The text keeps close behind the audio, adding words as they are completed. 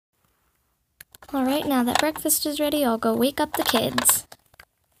Alright, now that breakfast is ready, I'll go wake up the kids.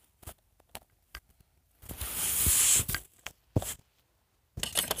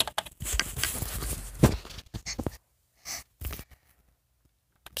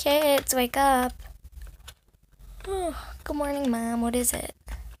 Kids, wake up. Oh, good morning, Mom. What is it?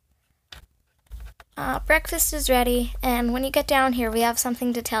 Breakfast is ready, and when you get down here, we have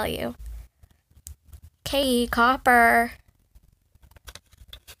something to tell you. Kay, Copper.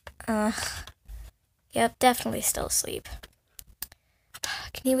 Yep, definitely still asleep.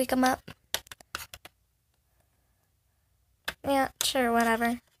 Can you wake him up? Yeah, sure,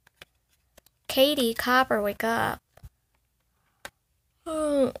 whatever. Katie, Copper, wake up.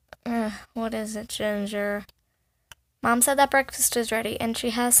 What is it, Ginger? Mom said that breakfast is ready, and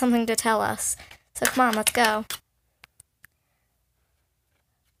she has something to tell us. So come on, let's go.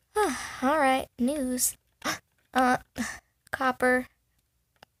 Alright, news. Copper,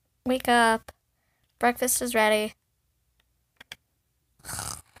 wake up. Breakfast is ready.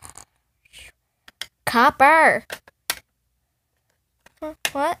 Copper!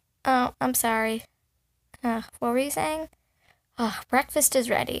 What? Oh, I'm sorry. What were you saying? Oh, breakfast is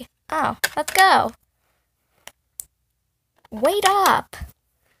ready. Oh, let's go. Wait up!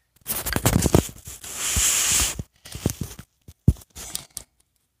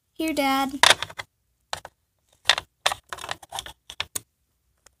 Here, Dad.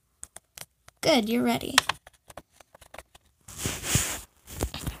 Good, you're ready.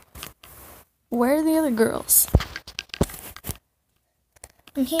 Where are the other girls?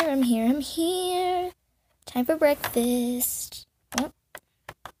 I'm here. Time for breakfast. Oh.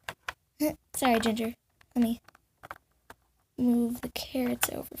 Sorry, Ginger. Let me move the carrots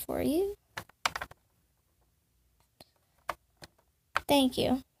over for you. Thank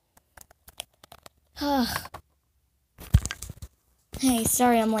you. Hey,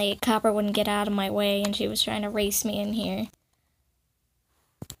 sorry I'm late. Copper wouldn't get out of my way and she was trying to race me in here.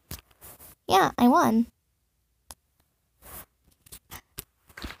 Yeah, I won.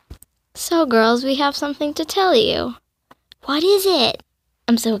 So, girls, we have something to tell you. What is it?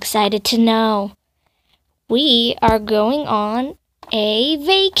 I'm so excited to know. We are going on a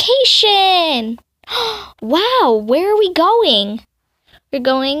vacation. Wow, where are we going? We're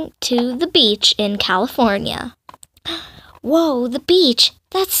going to the beach in California. Whoa, the beach.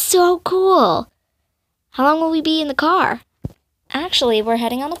 That's so cool. How long will we be in the car? Actually, we're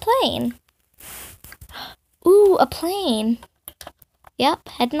heading on a plane. Ooh, a plane. Yep,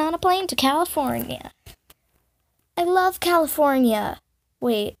 heading on a plane to California. I love California.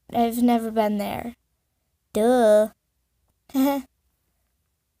 Wait, I've never been there. Duh.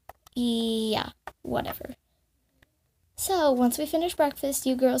 Yeah, whatever. So, once we finish breakfast,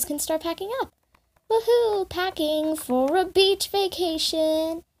 you girls can start packing up. Woohoo! Packing for a beach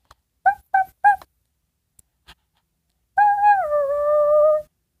vacation.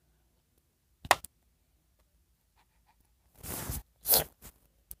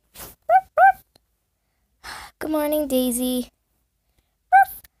 Good morning, Daisy.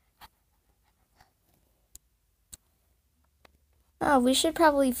 Oh, we should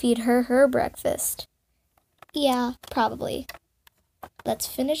probably feed her breakfast. Yeah, probably. Let's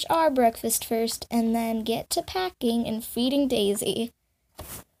finish our breakfast first and then get to packing and feeding Daisy.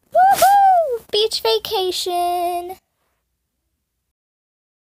 Woohoo! Beach vacation!